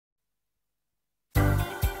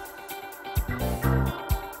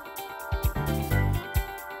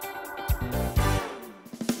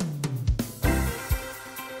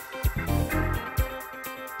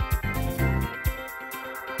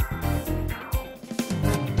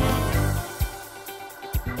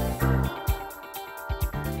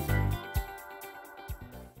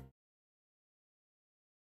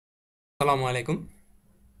আসসালামু আলাইকুম।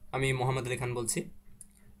 আমি মোহাম্মদ আলী খান বলছি।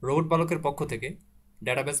 রোবট বালকের পক্ষ থেকে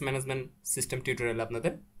ডেটাবেস ম্যানেজমেন্ট সিস্টেম টিউটোরিয়ালে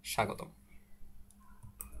আপনাদের স্বাগতম।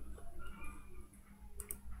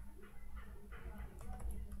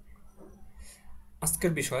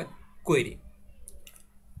 আজকের বিষয় কোয়েরি,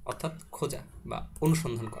 অর্থাৎ খোঁজা বা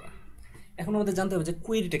অনুসন্ধান করা। এখন আমাদের জানতে হবে যে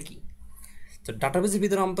কোয়েরিটা কি। তো ডাটাবেসের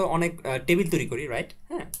ভিতরে আমরা তো অনেক টেবিল তৈরি করি, রাইট?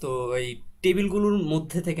 হ্যাঁ, তো এই টেবিলগুলোর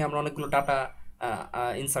মধ্যে থেকে আমরা অনেকগুলো ডাটা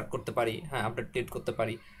ইনসার্ট করতে পারি, হ্যাঁ, আপডেট করতে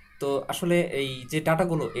পারি। তো আসলে এই যে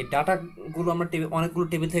ডাটাগুলো, এই ডাটাগুলো আমরা অনেকগুলো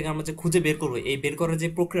টেবিল থেকে আমরা যে খুঁজে বের করবো, এই বের করার যে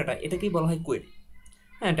প্রক্রিয়াটা, এটাকেই বলা হয় কোয়েরি।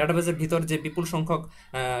 হ্যাঁ, ডাটাবেসের ভিতর যে বিপুল সংখ্যক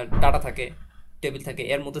ডাটা থাকে, টেবিল থাকে,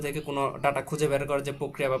 এর মধ্যে থেকে কোনো ডাটা খুঁজে বের করার যে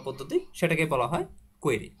প্রক্রিয়া বা পদ্ধতি, সেটাকে বলা হয়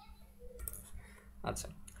কোয়েরি। আচ্ছা,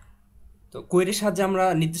 তো কোয়েরির সাহায্যে আমরা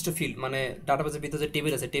নির্দিষ্ট ফিল্ড, মানে ডাটাবেসের ভিতরে যে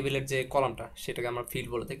টেবিল আছে, টেবিলের যে কলামটা, সেটাকে আমরা ফিল্ড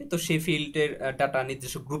বলে থাকি। তো সেই ফিল্ডের ডাটা,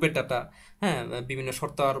 নির্দিষ্ট গ্রুপের ডাটা, হ্যাঁ, বিভিন্ন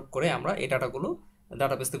শর্ত আরোপ করে আমরা এই ডাটাগুলো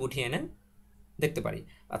ডাটাবেস থেকে উঠিয়ে এনে দেখতে পারি।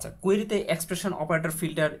 আচ্ছা, কোয়েরিতে এক্সপ্রেশন, অপারেটর,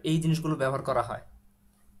 ফিল্টার, এই জিনিসগুলো ব্যবহার করা হয়।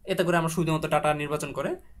 এতে করে আমরা শুধুমাত্র ডাটা নির্বাচন করে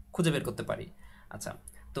খুঁজে বের করতে পারি। আচ্ছা,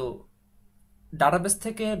 তো ডাটাবেস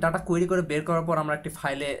থেকে ডাটা কোয়েরি করে বের করার পর আমরা একটি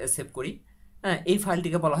ফাইলে সেভ করি। হ্যাঁ, এই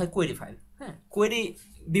ফাইলটিকে বলা হয় কোয়েরি ফাইল। হ্যাঁ, কোয়েরি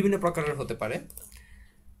বিভিন্ন প্রকারের হতে পারে,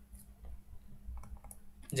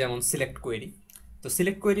 যেমন সিলেক্ট কোয়েরি। তো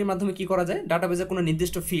সিলেক্ট কোয়েরির মাধ্যমে কি করা যায়, ডাটাবেসে কোনো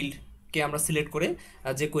নির্দিষ্ট ফিল্ডকে আমরা সিলেক্ট করে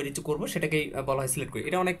যে কোয়েরি করবো সেটাকেই বলা হয় সিলেক্ট কোয়েরি।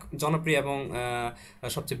 এটা অনেক জনপ্রিয় এবং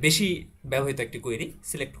সবচেয়ে বেশি ব্যবহৃত একটি কোয়েরি,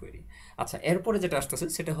 সিলেক্ট কোয়েরি। আচ্ছা, এরপরে যেটা আসতেছে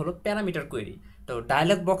সেটা হলো প্যারামিটার কোয়েরি। তো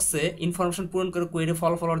ডায়ালগ বক্সে ইনফরমেশন পূরণ করে কোয়েরি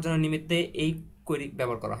ফলাফল অর্জনের নিমিত্তে এই কোয়েরি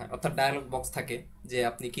ব্যবহার করা হয়। অর্থাৎ ডায়ালগ বক্স থাকে যে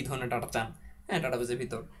আপনি কী ধরনের ডাটা চান, হ্যাঁ, ডাটাবেসের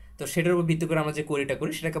ভিতর। তো সেটার উপর ভিত্তি করে আমরা যে কোয়েরিটা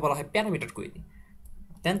করি সেটাকে বলা হয় প্যারামিটার কোয়েরি।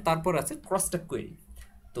 দেন তারপর আছে ক্রসটেক কোয়েরি।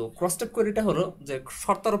 তো ক্রসটেক কোয়েরিটা হলো যে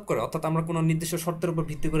শর্তারোপ করে, অর্থাৎ আমরা কোনো নির্দিষ্ট শর্তের উপর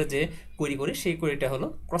ভিত্তি করে যে কোয়েরি করি, সেই কোয়েরিটা হলো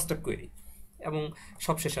ক্রসটেক কোয়েরি। এবং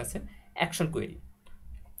সবশেষে আছে অ্যাকশন কোয়েরি।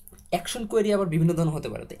 অ্যাকশন কোয়েরি আবার বিভিন্ন ধরনের হতে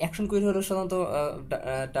পারে। তো অ্যাকশন কোয়েরি হলো সাধারণত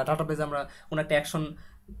ডাটাবেজে আমরা কোনো একটা অ্যাকশন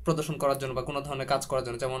প্রদর্শন করার জন্য বা কোনো ধরনের কাজ করার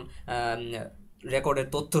জন্য, যেমন রেকর্ডের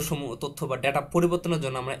তথ্য বা ডেটা পরিবর্তনের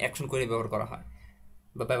জন্য আমরা অ্যাকশন কোয়েরি ব্যবহার করা হয়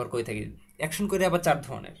বা ব্যবহার করে থাকি। অ্যাকশন কোয়েরি আবার 4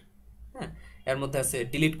 ধরনের। হ্যাঁ, এর মধ্যে আছে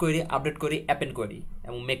delete query, update query, append query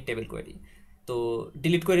এবং মেক টেবিল কোয়েরি। তো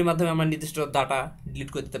ডিলিট কোয়েরির মাধ্যমে আমরা নির্দিষ্ট ডাটা ডিলিট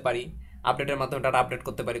করে দিতে পারি, আপডেটের মাধ্যমে ডাটা আপডেট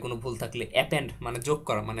করতে পারি কোনো ভুল থাকলে, অ্যাপেন্ড মানে যোগ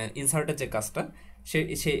করা, মানে ইনসার্টের যে কাজটা,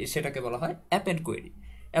 সেটাকে বলা হয় অ্যাপেন্ড কোয়েরি।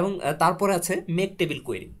 এবং তারপরে আছে মেক টেবিল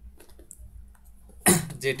কোয়েরি,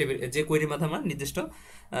 যে কোয়েরির মাধ্যমে আমরা নির্দিষ্ট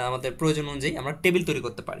আমাদের প্রয়োজন অনুযায়ী আমরা টেবিল তৈরি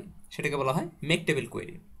করতে পারি, সেটাকে বলা হয় মেক টেবিল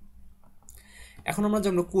কোয়েরি। এখন আমরা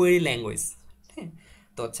জানবো কোয়েরি ল্যাঙ্গুয়েজ। হ্যাঁ,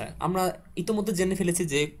 তো আচ্ছা, আমরা ইতিমধ্যে জেনে ফেলেছি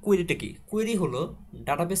যে কোয়েরিটা কি। কোয়েরি হলো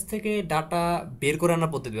ডাটাবেস থেকে ডাটা বের করে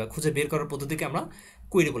আনার পদ্ধতি বা খুঁজে বের করার পদ্ধতিকে আমরা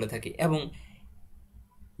কোয়েরি বলে থাকি। এবং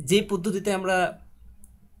যে পদ্ধতিতে আমরা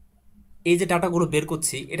এই যে ডাটাগুলো বের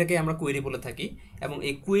করছি, এটাকে আমরা কোয়েরি বলে থাকি। এবং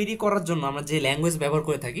এই কোয়েরি করার জন্য আমরা যে ল্যাঙ্গুয়েজ ব্যবহার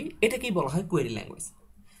করে থাকি, এটাকেই বলা হয় কোয়েরি ল্যাঙ্গুয়েজ।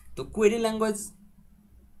 তো কোয়েরি ল্যাঙ্গুয়েজ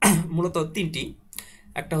মূলত তিনটি।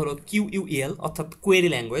 একটা হলো কিউইউএল, অর্থাৎ কোয়েরি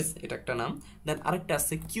ল্যাঙ্গুয়েজ, এটা একটা নাম। দেন আরেকটা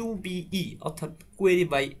আছে কিউবিই, অর্থাৎ কোয়েরি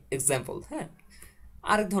বাই এক্সাম্পল। হ্যাঁ,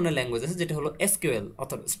 আরেক ধরনের ল্যাঙ্গুয়েজ আছে যেটা হলো এসকিউএল,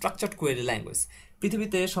 অর্থাৎ স্ট্রাকচার্ড কোয়েরি ল্যাঙ্গুয়েজ।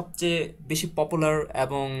 পৃথিবীতে সবচেয়ে বেশি পপুলার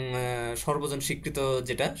এবং সর্বজন স্বীকৃত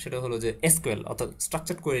যেটা, সেটা হলো যে এসকিউএল, অর্থাৎ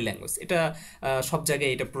স্ট্রাকচার্ড কোয়েরি ল্যাঙ্গুয়েজ। এটা সব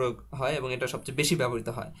জায়গায় এটা প্রয়োগ হয় এবং এটা সবচেয়ে বেশি ব্যবহৃত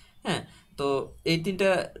হয়। হ্যাঁ, তো এই তিনটা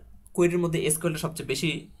কোয়েরির মধ্যে এসকিউএলটা সবচেয়ে বেশি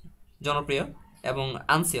জনপ্রিয়। এবং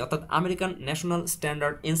আনসি, অর্থাৎ আমেরিকান ন্যাশনাল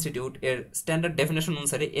স্ট্যান্ডার্ড ইনস্টিটিউট এর স্ট্যান্ডার্ড ডেফিনেশন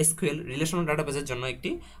অনুসারে এসকিউএল রিলেশনাল ডাটাবেসের জন্য একটি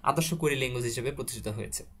আদর্শ কোয়েরি ল্যাঙ্গুয়েজ হিসেবে প্রতিষ্ঠিত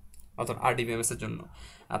হয়েছে, অর্থাৎ আরডিবিএমএস এর জন্য।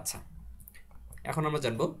 আচ্ছা, এখন আমরা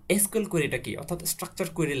জানবো এসকিউএল কোয়েরিটা কি, অর্থাৎ স্ট্রাকচার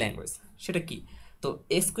কোয়েরি ল্যাঙ্গুয়েজ সেটা কি। তো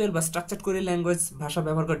এসকিউএল বা স্ট্রাকচার কোয়েরি ল্যাঙ্গুয়েজ ভাষা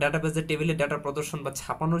ব্যবহার করে ডাটাবেসের টেবিলে ডাটা প্রদর্শন বা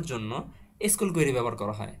ছাপানোর জন্য এসকিউএল কোয়েরি ব্যবহার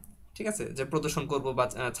করা হয়। ঠিক আছে, যে প্রদর্শন করব বা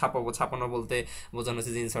ছাপাবো, ছাপানো বলতে বোঝানো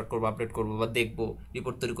হচ্ছে যে ইনসার্ট করবো, আপডেট করবো বা দেখবো,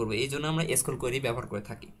 রিপোর্ট তৈরি করবো, এই জন্য আমরা এসকিউএল কোয়েরি ব্যবহার করে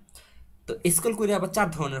থাকি। তো এসকিউএল কোয়েরি আবার 4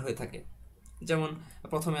 ধরনের হয়ে থাকে। যেমন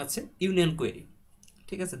প্রথমে আছে ইউনিয়ন কোয়েরি,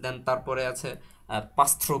 ঠিক আছে, দেন তারপরে আছে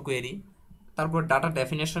পাস থ্রো কোয়েরি, তারপর ডাটা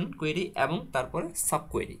ডেফিনেশন কোয়েরি এবং তারপরে সাব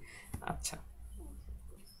কোয়েরি। আচ্ছা,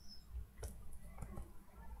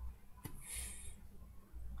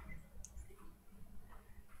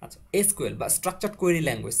 আচ্ছা, এসকিউএল বা স্ট্রাকচার্ড কোয়েরি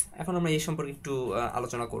ল্যাঙ্গুয়েজ, এখন আমরা এই সম্পর্কে একটু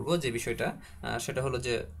আলোচনা করব। যে বিষয়টা সেটা হলো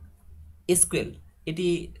যে এসকিউএল এটি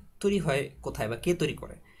তৈরি হয় কোথায় বা কে তৈরি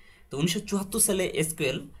করে। তো 1974 সালে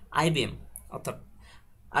এসকিউএল আইবিএম, অর্থাৎ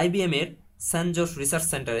আইবিএম এর সেন্ট জোস রিসার্চ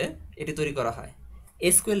সেন্টারে এটি তৈরি করা হয়।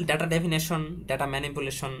 SQL data definition, data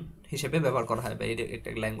manipulation হিসেবে ব্যবহার করা হয় বা এটি একটা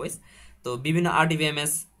ল্যাঙ্গুয়েজ। তো বিভিন্ন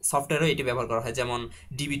আরডিবিএমএস সফটওয়্যারও এটি ব্যবহার করা হয়, যেমন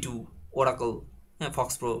ডিবি2, ওরাকল, হ্যাঁ,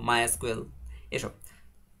 ফক্স প্রো, মাই এসকিউএল, এসব।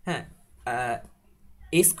 হ্যাঁ,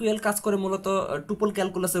 এসকিউএল কাজ করে মূলত টুপল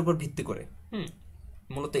ক্যালকুলাসের উপর ভিত্তি করে। হুম,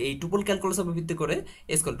 মূলত এই টুপল ক্যালকুলাসের উপর ভিত্তি করে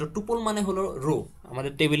এসকিউএল। তো টুপল মানে হলো রো,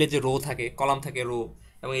 আমাদের টেবিলে যে রো থাকে, কলাম থাকে, রো,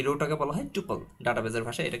 এবং এই রোটাকে বলা হয় টুপল। ডাটাবেজের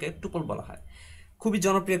ভাষায় এটাকে টুপল বলা হয়। খুবই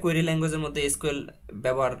জনপ্রিয় কোয়েরি ল্যাঙ্গুয়েজের মধ্যে এসকিউএল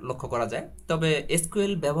ব্যবহার লক্ষ্য করা যায়। তবে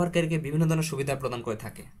এসকিউএল ব্যবহারকারীকে বিভিন্ন ধরনের সুবিধা প্রদান করে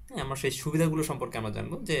থাকে। হ্যাঁ, আমরা সেই সুবিধাগুলো সম্পর্কে আমরা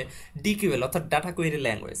জানবো। যে ডিকিউএল অর্থাৎ ডাটা কোয়েরি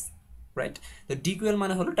ল্যাঙ্গুয়েজ, রাইট? তো ডিকিউএল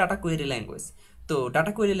মানে হলো ডাটা কোয়েরি ল্যাঙ্গুয়েজ। তো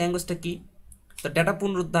ডাটা কোয়েরি ল্যাঙ্গুয়েজটা কি? তো ডেটা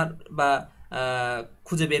পুনরুদ্ধার বা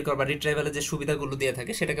খুঁজে বের করা বা রিট্রাইভালের যে সুবিধাগুলো দিয়ে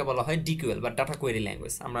থাকে সেটাকে বলা হয় ডিকিউএল বা ডাটা কোয়েরি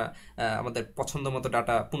ল্যাঙ্গুয়েজ। আমরা আমাদের পছন্দ মতো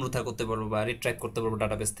ডাটা পুনরুদ্ধার করতে পারবো বা রিট্রাইভ করতে পারবো,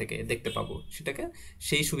 ডাটাবেস থেকে দেখতে পাবো সেটাকে,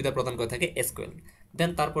 সেই সুবিধা প্রদান করে থাকে এসকিউএল।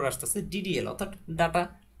 দেন তারপর আসতেছে ডিডিএল অর্থাৎ ডাটা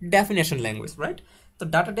ডেফিনেশন ল্যাঙ্গুয়েজ, রাইট? তো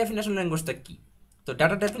ডাটা ডেফিনেশন ল্যাঙ্গুয়েজটা কি? তো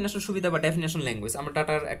ডাটা ডেফিনেশন সুবিধা বা ডেফিনেশন ল্যাঙ্গুয়েজ, আমরা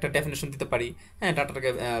ডাটার একটা ডেফিনেশন দিতে পারি। হ্যাঁ, ডাটাটাকে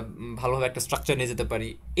ভালোভাবে একটা স্ট্রাকচার নিয়ে যেতে পারি।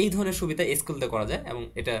 এই ধরনের সুবিধা এসকিউএল দিয়ে করা যায় এবং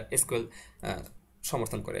এটা এসকিউএল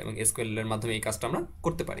সমর্থন করে এবং এসকিউএল এর মাধ্যমে এই কাজটা আমরা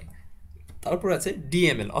করতে পারি। তারপর আছে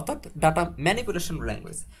ডিএমএল অর্থাৎ ডাটা ম্যানিপুলেশন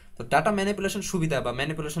ল্যাঙ্গুয়েজ। তো ডাটা ম্যানিপুলেশন সুবিধা বা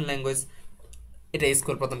ম্যানিপুলেশন ল্যাঙ্গুয়েজ এটা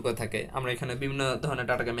এসকিউএল প্রদান করে থাকে। আমরা এখানে বিভিন্ন ধরনের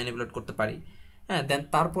ডাটাকে ম্যানিপুলেট করতে পারি। হ্যাঁ, দেন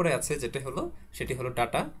তারপরে আছে যেটা হলো, সেটি হলো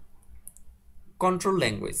data control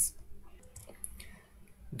language.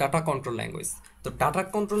 Data control language, তো ডাটা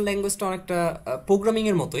কন্ট্রোল ল্যাঙ্গুয়েজটা অনেকটা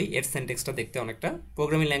প্রোগ্রামিংয়ের মতোই। এর সেন্টেক্সটা দেখতে অনেকটা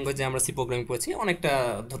প্রোগ্রামিং ল্যাঙ্গুয়েজে আমরা সি প্রোগ্রামিং পড়েছি, অনেকটা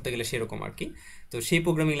ধরতে গেলে সেরকম আর কি। তো সেই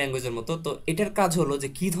প্রোগ্রামিং ল্যাঙ্গুয়েজের মতো। তো এটার কাজ হলো যে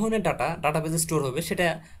কী ধরনের ডাটাবেজে স্টোর হবে সেটা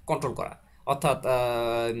কন্ট্রোল করা। অর্থাৎ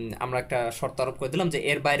আমরা একটা শর্ত আরোপ করে দিলাম যে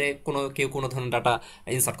এর বাইরে কেউ কোনো ধরনের ডাটা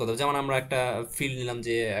ইনসার্ট করতে হবে। যেমন আমরা একটা ফিল্ড নিলাম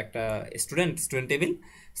যে একটা স্টুডেন্ট টেবিল,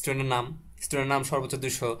 স্টুডেন্টের নাম সর্বোচ্চ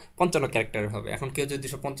 255 ক্যারেক্টারের হবে। এখন কেউ যদি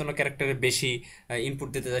 255 ক্যারেক্টারের বেশি ইনপুট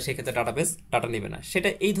দিতে যায় সেক্ষেত্রে ডাটা নেবে না। সেটা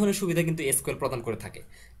এই ধরনের সুবিধা কিন্তু এসকিউএল প্রদান করে থাকে।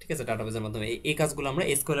 ঠিক আছে, ডাটাবেজের মাধ্যমে এই কাজগুলো আমরা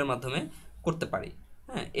এসকিউএলের মাধ্যমে করতে পারি।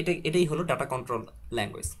 হ্যাঁ, এটাই হলো ডাটা কন্ট্রোল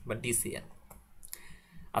ল্যাঙ্গুয়েজ বা ডিসিএল।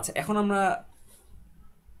 আচ্ছা, এখন আমরা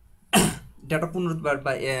ডাটা পুনরুদ্ধার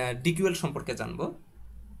বা ডিকিউএল সম্পর্কে জানবো।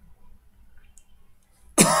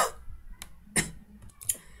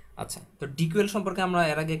 আচ্ছা, তো ডিকিউএল সম্পর্কে আমরা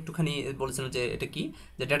এর আগে একটুখানি বলেছিলাম যে এটা কি,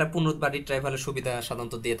 যে ডাটা পুনরুদ্ধার রিট্রাইভালের সুবিধা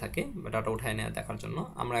সাধারণত দিয়ে থাকে বা ডাটা উঠায় নেওয়া দেখার জন্য।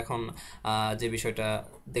 আমরা এখন যে বিষয়টা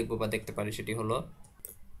দেখবো বা দেখতে পারি সেটি হলো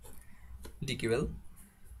ডিকিউএল।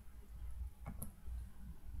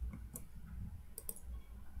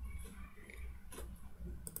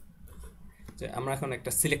 যে আমরা এখন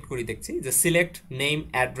একটা সিলেক্ট করি, দেখছি যে select name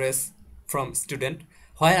address from student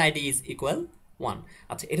where ID is equal 1।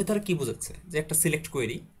 আচ্ছা, এটা তারা কি বোঝাচ্ছে? যে একটা সিলেক্ট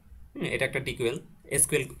কোয়েরি, এটা একটা ডিকিউএল।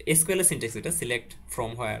 এসকিউএল এর সিনট্যাক্স এটা, সিলেক্ট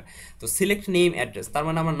ফ্রম হোয়ার। তো সিলেক্ট নেম অ্যাড্রেস, তার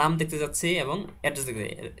মানে আমরা নাম দেখতে যাচ্ছি এবং অ্যাড্রেস দেখতে,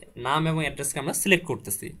 নাম এবং অ্যাড্রেসকে আমরা সিলেক্ট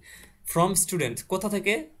করতেছি। ফ্রম স্টুডেন্ট, কোথা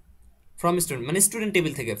থেকে? ফ্রম স্টুডেন্ট মানে স্টুডেন্ট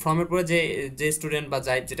টেবিল থেকে। ফ্রমের পরে যে স্টুডেন্ট বা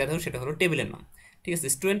যেটা থাকবে সেটা হলো টেবিলের নাম। ঠিক আছে,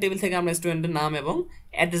 স্টুডেন্ট টেবিল থেকে আমরা স্টুডেন্টের নাম এবং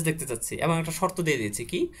অ্যাড্রেস দেখতে চাচ্ছি এবং একটা শর্ত দিয়ে দিয়েছি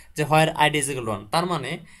কি, যে হোয়ার আইডি ইজ ইকুয়াল 1। তার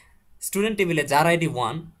মানে স্টুডেন্ট টেবিলে যার আইডি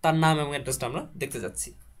 1 তার নাম এবং অ্যাড্রেসটা আমরা দেখতে যাচ্ছি।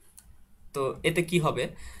 তো এতে কি হবে?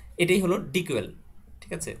 এটাই হলো ডিকিউএল।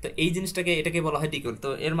 ঠিক আছে, তো এই জিনিসটাকে এটাকে বলা হয় ডিকিউএল। তো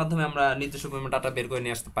এর মাধ্যমে আমরা নির্দিষ্ট পরিমাণ ডাটা বের করে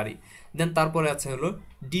নিয়ে আসতে পারি। দেন তারপরে আছে হলো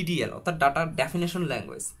ডিডিএল অর্থাৎ ডাটা ডেফিনেশন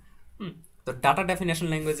ল্যাঙ্গুয়েজ। তো ডাটা ডেফিনেশন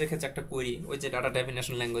ল্যাঙ্গুয়েজের ক্ষেত্রে একটা কোয়েরি, ওই যে ডাটা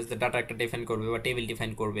ডেফিনেশন ল্যাঙ্গুয়েজ ডাটা একটা ডিফাইন করবে বা টেবিল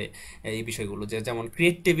ডিফাইন করবে এই বিষয়গুলো। যেমন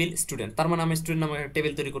ক্রিয়েট টেবিল স্টুডেন্ট, তার মানে আমি স্টুডেন্ট নামে একটা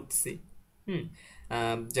টেবিল তৈরি করতেছি।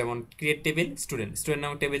 যেমন ক্রিয়েট টেবিল স্টুডেন্ট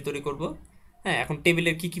নামে টেবিল তৈরি করব। হ্যাঁ, এখন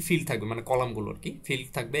টেবিলের কি কি ফিল্ড থাকবে, মানে কলামগুলোর কি ফিল্ড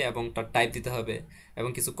থাকবে এবং তার টাইপ দিতে হবে এবং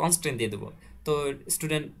কিছু কনস্ট্যান্ট দিয়ে দেবো। তো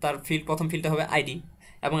স্টুডেন্ট তার প্রথম ফিল্ডটা হবে আইডি,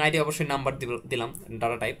 এবং আইডি অবশ্যই নাম্বার দিলাম,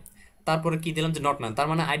 ডাটা টাইপ। তারপরে কি দিলাম, যে নট নান, তার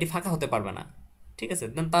মানে আইডি ফাঁকা হতে পারবে না। ঠিক আছে,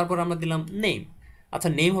 দেন তারপর আমরা দিলাম নেম। আচ্ছা,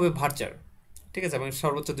 নেম হবে ভার্চার। ঠিক আছে, এবং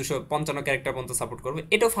সর্বোচ্চ 255 ক্যারেক্টার পর্যন্ত সাপোর্ট করবে,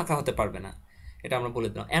 এটাও ফাঁকা হতে পারবে না, এটা আমরা বলে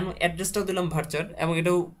দিলাম। এখন অ্যাড্রেসটাও দিলাম ভার্চার এবং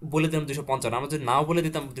এটাও বলে দিলাম 255। আমরা যদি নাও বলে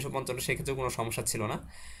দিতাম 255 সেক্ষেত্রে কোনো সমস্যা ছিল না।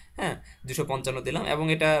 হ্যাঁ, 255 দিলাম এবং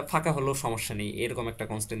এটা ফাঁকা হলেও সমস্যা নেই, এরকম একটা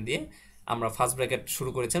কনস্ট্যান্ট দিয়ে আমরা ফার্স্ট ব্র্যাকেট শুরু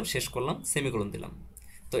করেছিলাম, শেষ করলাম, সেমিকোলন দিলাম।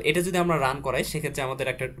 তো এটা যদি আমরা রান করাই সেক্ষেত্রে আমাদের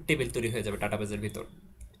একটা টেবিল তৈরি হয়ে যাবে ডাটাবেজের ভিতর।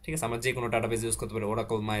 ঠিক আছে, আমরা যে কোনো ডাটাবেজ ইউজ করতে পারি,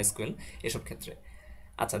 ওরাকল, মাইএসকিউএল, এসব ক্ষেত্রে।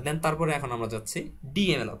 আচ্ছা, দেন তারপরে এখন আমরা যাচ্ছি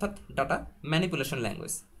ডিএমএল অর্থাৎ ডাটা ম্যানিপুলেশন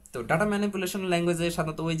ল্যাঙ্গুয়েজ। তো ডাটা ম্যানিপুলেশন ল্যাঙ্গুয়েজে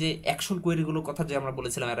সাধারণত ওই যে অ্যাকশন কোয়েরিগুলোর কথা যে আমরা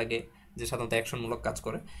বলেছিলাম এর আগে, যে সাধারণত অ্যাকশনমূলক কাজ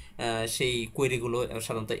করে, সেই কোয়েরিগুলো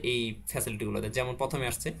সাধারণত এই ফ্যাসিলিটিগুলো দেয়। যেমন প্রথমে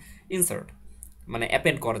আসছে ইনসার্ট, মানে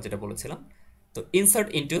অ্যাপেন্ড করা যেটা বলেছিলাম। তো ইনসার্ট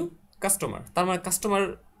ইনটু কাস্টমার, তার মানে কাস্টমার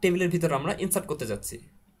টেবিলের ভিতরে আমরা ইনসার্ট করতে যাচ্ছি।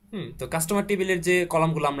 তো কাস্টমার টেবিলের যে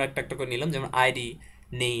কলামগুলো আমরা একটা একটা করে নিলাম, যেমন ID,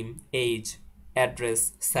 name, age, address,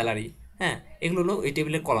 salary. হ্যাঁ, এগুলো হলো এই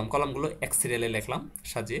টেবিলের কলামগুলো এক সিরিয়ালে লিখলাম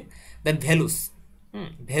সাজিয়ে। দেন ভ্যালুস,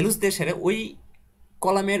 ভ্যালুস দিয়ে সেরে ওই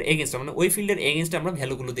কলামের এগেনস্টে মানে ওই ফিল্ডের এগেনস্টে আমরা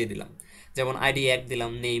ভ্যালুগুলো দিয়ে দিলাম। যেমন আইডি 1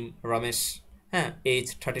 দিলাম, নেম রমেশ, হ্যাঁ, এজ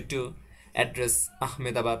 32, অ্যাড্রেস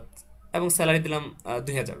আহমেদাবাদ, এবং স্যালারি দিলাম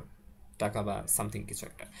 2000 টাকা বা সামথিং কিছু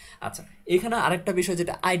একটা। আচ্ছা, এখানে আরেকটা বিষয়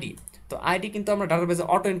যেটা আইডি, তো আইডি কিন্তু আমরা ডাটাবেজে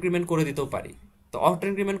অটো ইনক্রিমেন্ট করে দিতেও পারি। তো অটো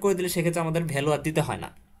ইনক্রিমেন্ট করে দিলে সেক্ষেত্রে আমাদের ভ্যালু আর দিতে হয় না,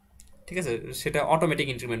 ঠিক আছে, সেটা অটোমেটিক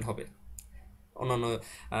ইনক্রিমেন্ট হবে অন্যান্য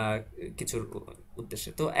আহ, কিছুর উদ্দেশ্যে।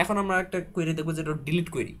 তো এখন আমরা একটা কোয়েরি দেখবো যেটা ডিলিট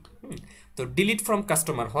কোয়েরি। তো delete from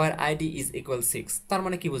customer where ID is equal 6, তার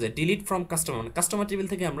মানে কি বোঝায়? ডিলিট ফ্রম কাস্টমার মানে কাস্টমার টেবিল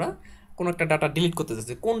থেকে আমরা কোনো একটা ডাটা ডিলিট করতে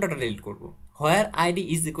চাচ্ছি, কোন ডাটা ডিলিট করবো? হোয়ার আইডি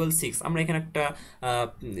ইজ ইকুয়াল 6, আমরা এখানে একটা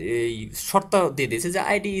এই শর্ত দিয়ে দিয়েছি যে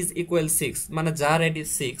আইডি ইজ ইকুয়াল 6, মানে যার আইডি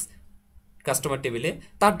 6 কাস্টমার টেবিলে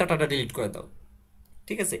তার ডাটাটা ডিলিট করে দাও।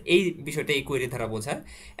 ঠিক আছে, এই বিষয়টা এই কোয়েরি দ্বারা বোঝায়।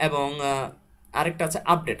 এবং আরেকটা আছে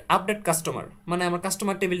আপডেট, আপডেট কাস্টমার, মানে আমার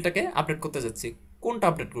কাস্টমার টেবিলটাকে আপডেট করতে যাচ্ছি। কোনটা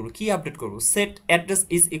আপডেট করবো, কি আপডেট করবো? Set address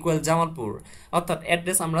is equal Jamalpur, অর্থাৎ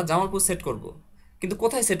অ্যাড্রেস আমরা জামালপুর সেট করব, কিন্তু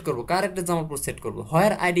কোথায় সেট করব, কার অ্যাড্রেস জামালপুর সেট করব?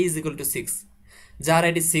 হোয়ার আইডি ইজ ইকুয়াল টু 6, যার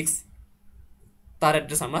আইডি 6 তার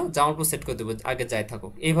অ্যাড্রেস আমরা জামালপুর সেট করে দেবো, আগে যাই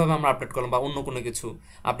থাকুক। এইভাবে আমরা আপডেট করলাম, বা অন্য কোনো কিছু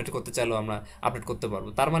আপডেট করতে চাইলেও আমরা আপডেট করতে পারবো।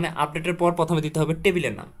 তার মানে আপডেটের পর প্রথমে দিতে হবে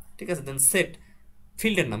টেবিলের নাম, ঠিক আছে, দেন সেট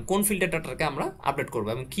ফিল্ডের নাম, কোন ফিল্ডের ডাটাকে আমরা আপডেট করবো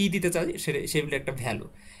এবং কী দিতে চাই সেই ফিল্ডের একটা ভ্যালু।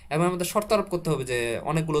 এবং আমাদের শর্ত আরোপ করতে হবে যে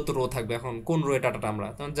অনেকগুলো তো রো থাকবে, এখন কোন রো এর ডাটাটা আমরা,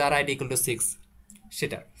 তখন যার আইডি ইকুয়াল টু 6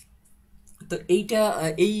 সেটা। তো এইটা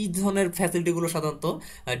এই ধরনের ফ্যাসিলিটিগুলো সাধারণত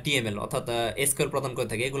ডিএমএল অর্থাৎ এসকিউএল প্রদান করে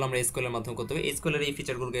থাকে। এগুলো আমরা এসকিউএল এর মাধ্যমে করতে হবে। এসকিউএল এর এই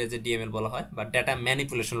ফিচারগুলোকে যে ডিএমএল বলা হয়, বা ডাটা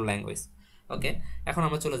ম্যানিপুলেশন ল্যাঙ্গুয়েজ। ওকে, এখন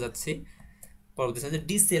আমরা চলে যাচ্ছি পরবর্তী যে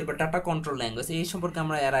ডিসিএল বা ডাটা কন্ট্রোল ল্যাঙ্গুয়েজ। এই সম্পর্কে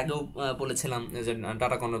আমরা এর আগেও বলেছিলাম যে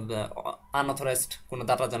ডাটা কন্ট্রোল, আনঅথরাইজড কোনো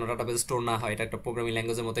ডাটা যেন ডাটাবেজ স্টোর না হয়, এটা একটা প্রোগ্রামিং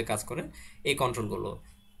ল্যাঙ্গুয়েজের মধ্যে কাজ করে, এই কন্ট্রোলগুলো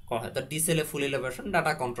করা হয়। তো ডিসিএল এর ফুল ইলাবোরেশন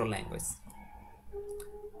ডাটা কন্ট্রোল ল্যাঙ্গুয়েজ।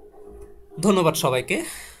 ধন্যবাদ সবাইকে।